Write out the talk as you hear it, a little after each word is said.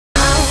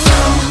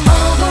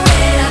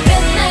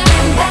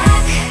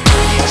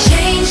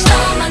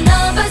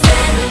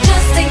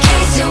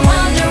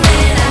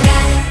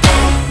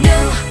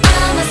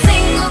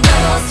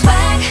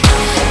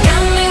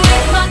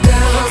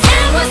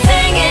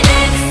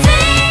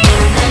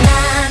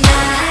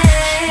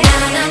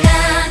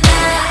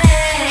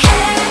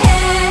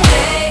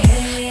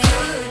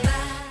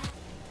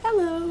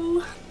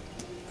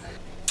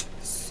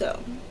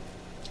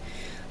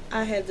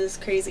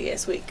this crazy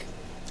ass week.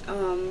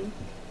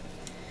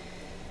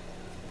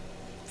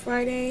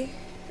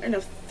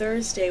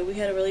 Thursday, we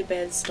had a really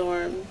bad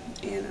storm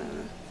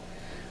and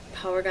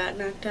power got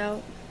knocked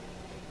out.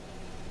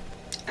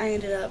 I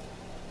ended up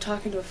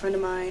talking to a friend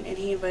of mine, and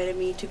he invited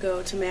me to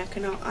go to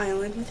Mackinac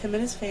Island with him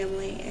and his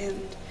family, and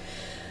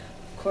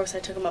of course I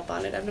took him up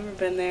on it. I've never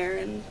been there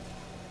and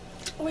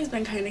always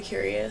been kind of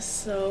curious,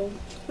 so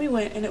we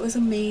went, and it was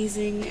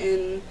amazing,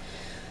 and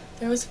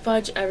there was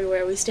fudge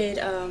everywhere. We stayed,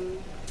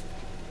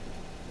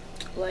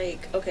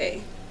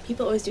 okay,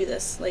 people always do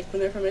this, like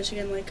when they're from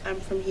Michigan, like I'm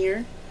from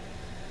here,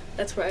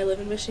 that's where I live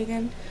in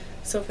Michigan,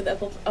 so for the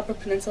upper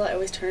peninsula I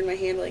always turn my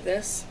hand like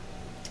this.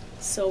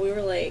 So we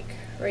were like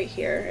right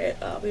here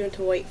at, we went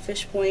to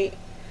Whitefish Point,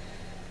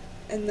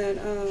 and then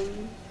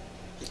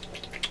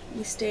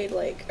we stayed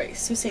like, right,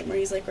 Sault Ste.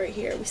 Marie's like right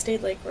here. We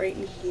stayed like right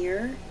in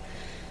here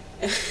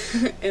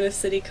in a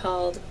city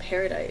called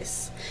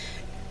Paradise.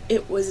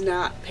 It was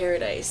not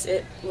paradise.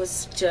 It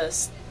was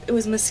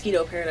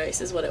mosquito paradise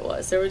is what it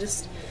was. There were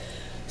just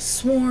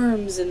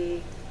swarms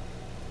and,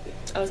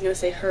 I was gonna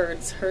say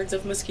herds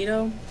of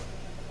mosquito.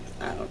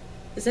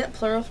 Is that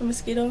plural for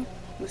mosquito?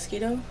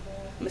 Mosquito?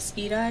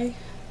 Mosquiti?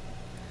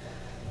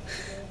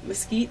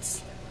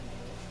 Mesquites?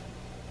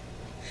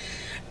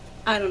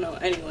 I don't know.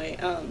 Anyway,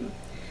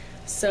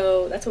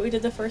 so that's what we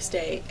did the first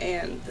day,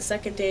 and the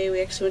second day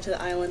we actually went to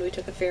the island. We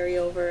took a ferry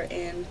over,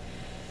 and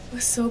it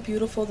was so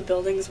beautiful. The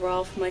buildings were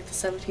all from like the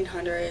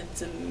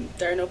 1700s, and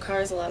there are no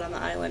cars allowed on the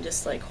island,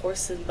 just like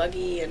horse and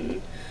buggy,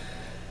 and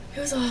it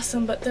was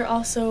awesome. But they're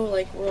also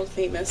like world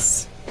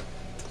famous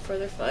for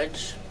their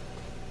fudge.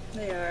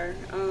 They are.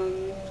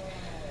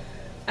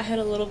 I had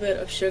a little bit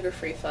of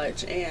sugar-free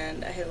fudge,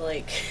 and I had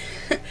like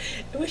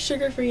it was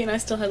sugar-free, and I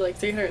still had like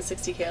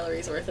 360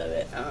 calories worth of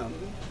it.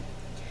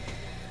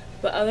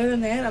 But other than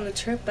that, on the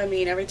trip, I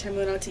mean, every time we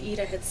went out to eat,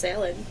 I had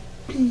salad.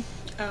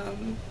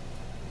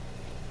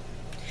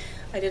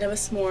 I did have a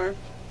s'more,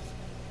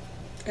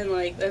 and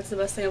like that's the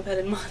best thing I've had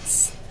in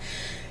months.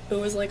 It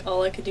was like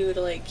all I could do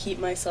to like keep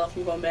myself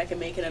from going back and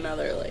making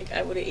another. Like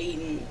I would have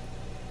eaten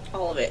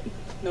all of it,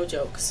 no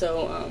joke.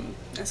 So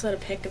I still had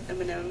a pack of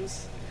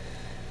M&Ms.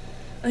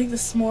 I think the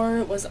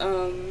s'more was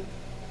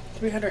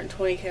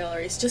 320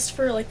 calories just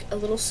for like a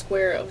little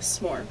square of a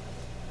s'more.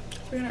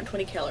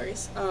 320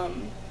 calories.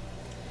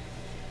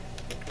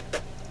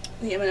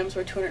 The M&Ms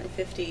were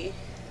 250.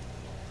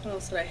 What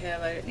else did I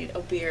have? I didn't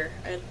need beer.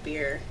 I had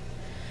beer,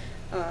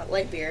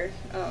 light beer.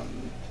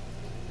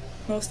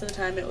 Most of the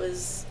time it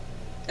was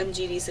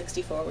MGD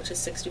 64, which is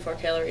 64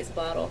 calories a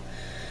bottle.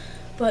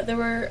 But there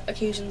were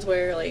occasions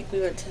where like we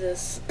went to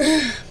this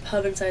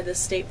pub inside this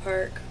state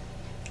park.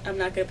 I'm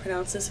not going to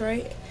pronounce this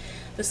right.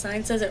 The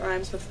sign says it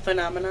rhymes with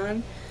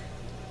phenomenon.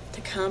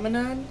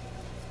 Tacamanon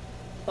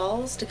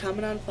Falls,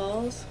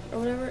 or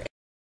whatever.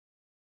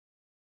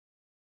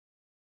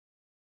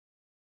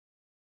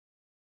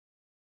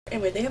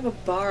 Anyway, they have a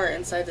bar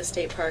inside the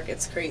state park.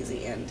 It's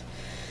crazy. And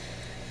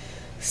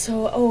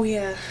so, oh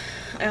yeah,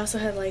 I also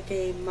had like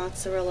a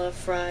mozzarella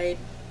fried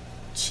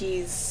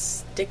cheese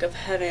stick of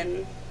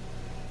heaven.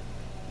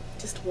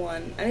 Just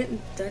one.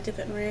 Did I dip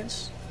it in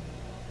ranch?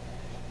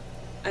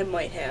 I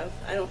might have.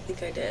 I don't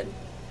think I did.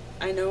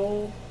 I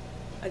know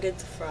I did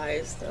the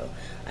fries though.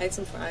 I had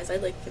some fries. I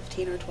had like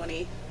 15 or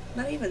 20.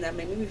 Not even that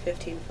many, maybe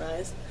 15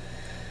 fries.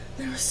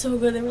 They were so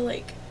good. They were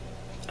like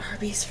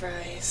Arby's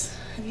fries.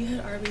 Have you had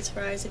Arby's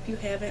fries? If you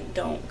haven't,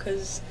 don't,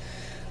 because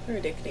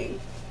they're addicting.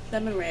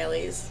 Them and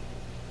Rally's.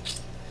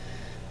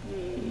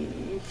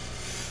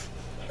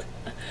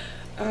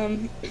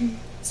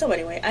 So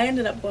anyway, I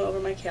ended up going over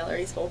my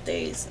calories both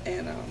days,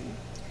 and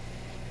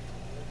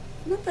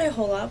not by a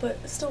whole lot,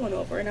 but still went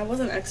over, and I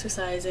wasn't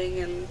exercising,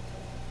 and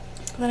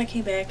then I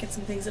came back and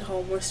some things at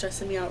home were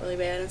stressing me out really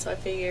bad, and so I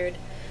figured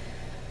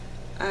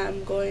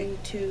I'm going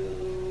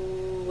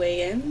to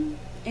weigh in,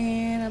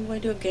 and I'm going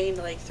to have gained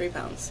like 3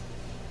 pounds.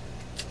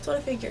 That's what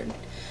I figured.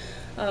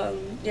 Yeah,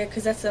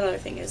 because that's another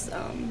thing is,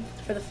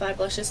 for the 5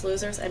 Luscious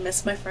Losers, I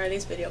missed my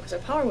Friday's video because our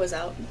power was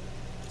out.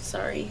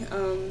 Sorry.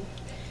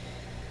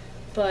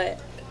 But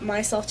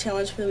my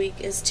self-challenge for the week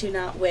is to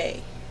not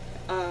weigh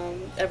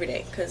every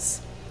day,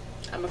 because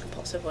I'm a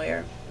compulsive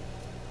weigher.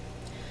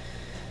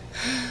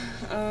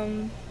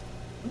 I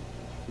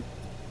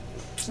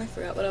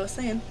forgot what I was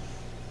saying.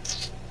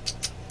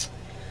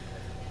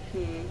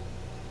 What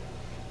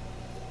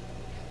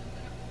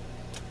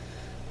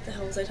the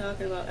hell was I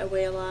talking about? I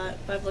weigh a lot.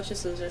 5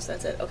 Luscious Losers,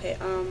 that's it. Okay,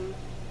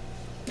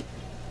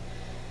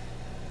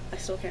 I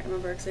still can't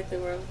remember exactly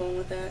where I was going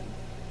with that.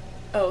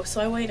 Oh,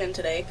 so I weighed in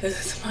today because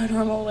it's my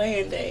normal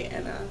weigh-in day,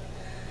 and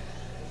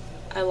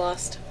I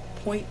lost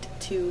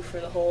 0.2 for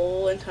the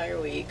whole entire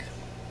week.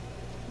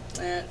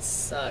 That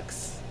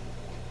sucks.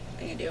 What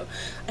can you do?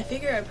 I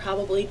figure I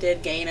probably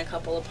did gain a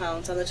couple of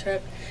pounds on the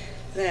trip.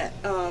 That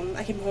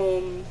I came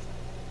home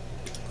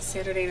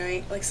Saturday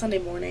night, like Sunday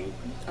morning.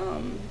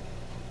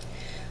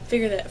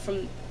 Figure that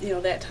from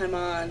that time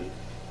on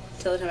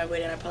till the time I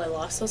weighed in, I probably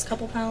lost those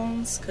couple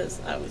pounds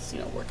because I was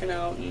working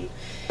out and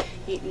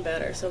eating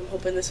better. So I'm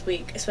hoping this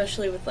week,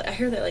 especially with I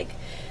hear that like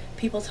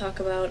people talk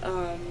about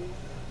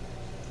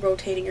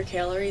rotating your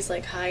calories,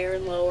 like higher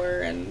and lower,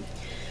 and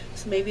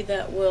so maybe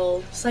that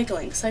will cycle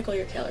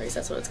your calories.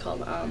 That's what it's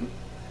called.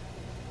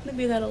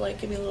 Maybe that'll like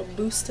give me a little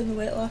boost in the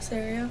weight loss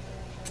area.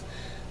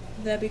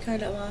 That'd be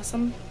kind of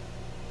awesome.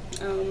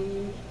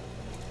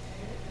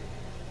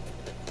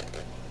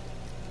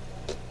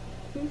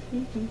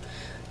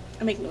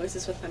 I make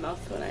noises with my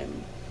mouth when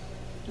I'm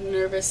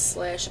nervous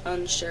 /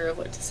 unsure of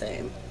what to say.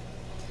 I'm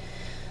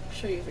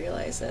sure you've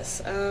realized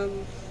this.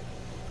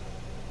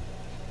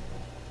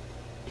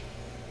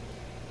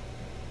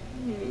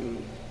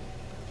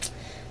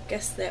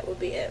 Guess that would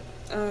be it.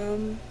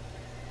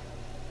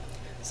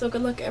 So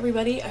good luck,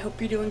 everybody. I hope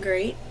you're doing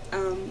great.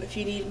 If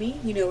you need me,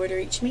 you know where to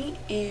reach me,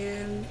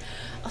 and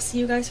I'll see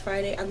you guys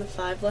Friday on the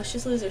 5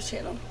 Luscious Losers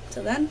channel.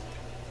 Till then,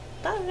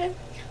 bye!